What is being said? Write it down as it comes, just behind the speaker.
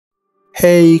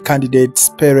Hey candidates,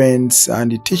 parents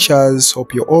and teachers,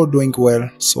 hope you're all doing well.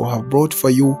 So I have brought for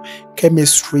you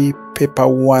chemistry paper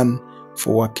 1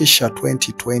 for Wakisha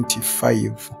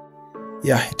 2025.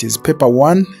 Yeah, it is paper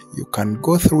 1. You can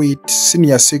go through it,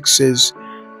 senior sixes,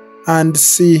 and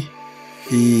see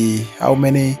how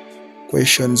many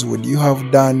questions would you have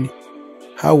done.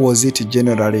 How was it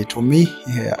generally? To me,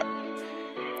 yeah,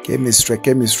 chemistry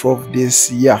of this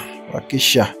year,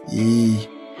 Wakisha.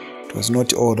 It was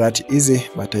not all that easy,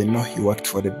 but I know he worked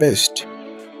for the best.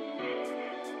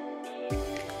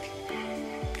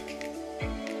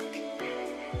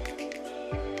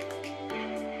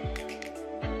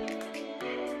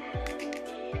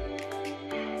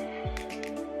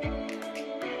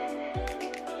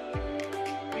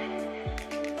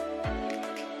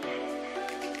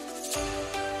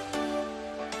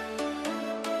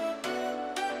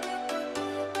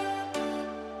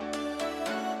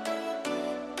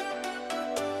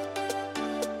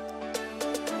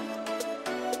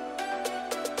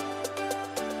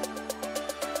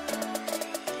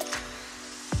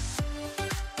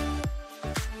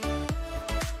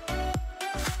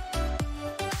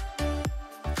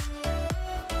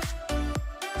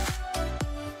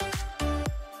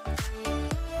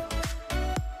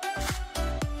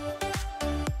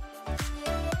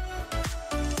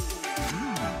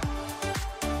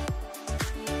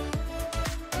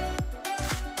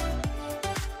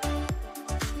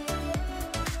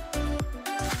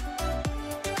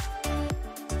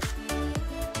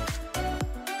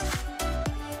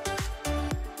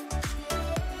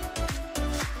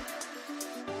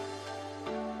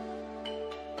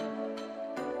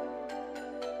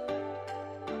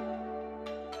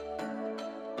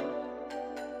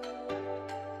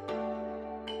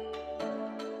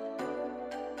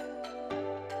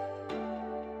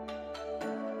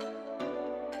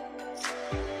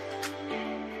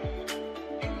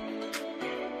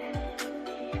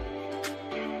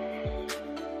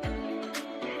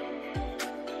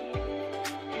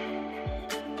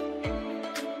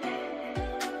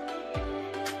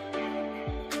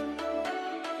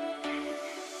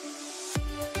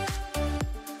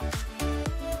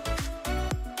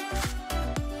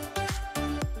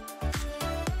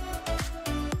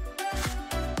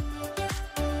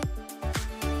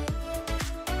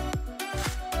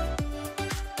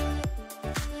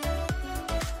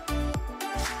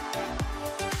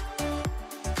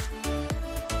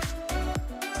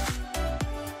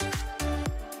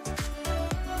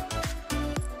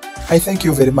 I thank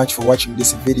you very much for watching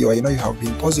this video. I know you have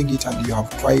been pausing it and you have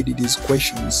tried these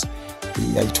questions.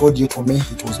 I told you, to me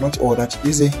it was not all that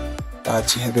easy,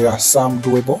 that there are some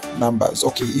doable numbers.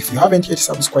 Okay, if you haven't yet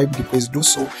subscribed, please do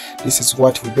so. This is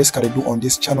what we basically do on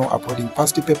this channel, uploading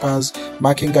past papers,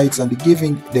 marking guides, and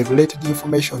giving the related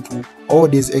information to all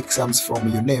these exams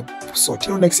from UNEB. So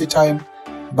till next time,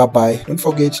 bye bye. Don't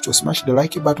forget to smash the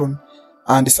like button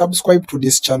and subscribe to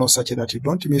this channel such that you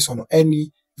don't miss on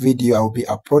any video I'll be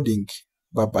uploading.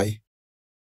 Bye bye.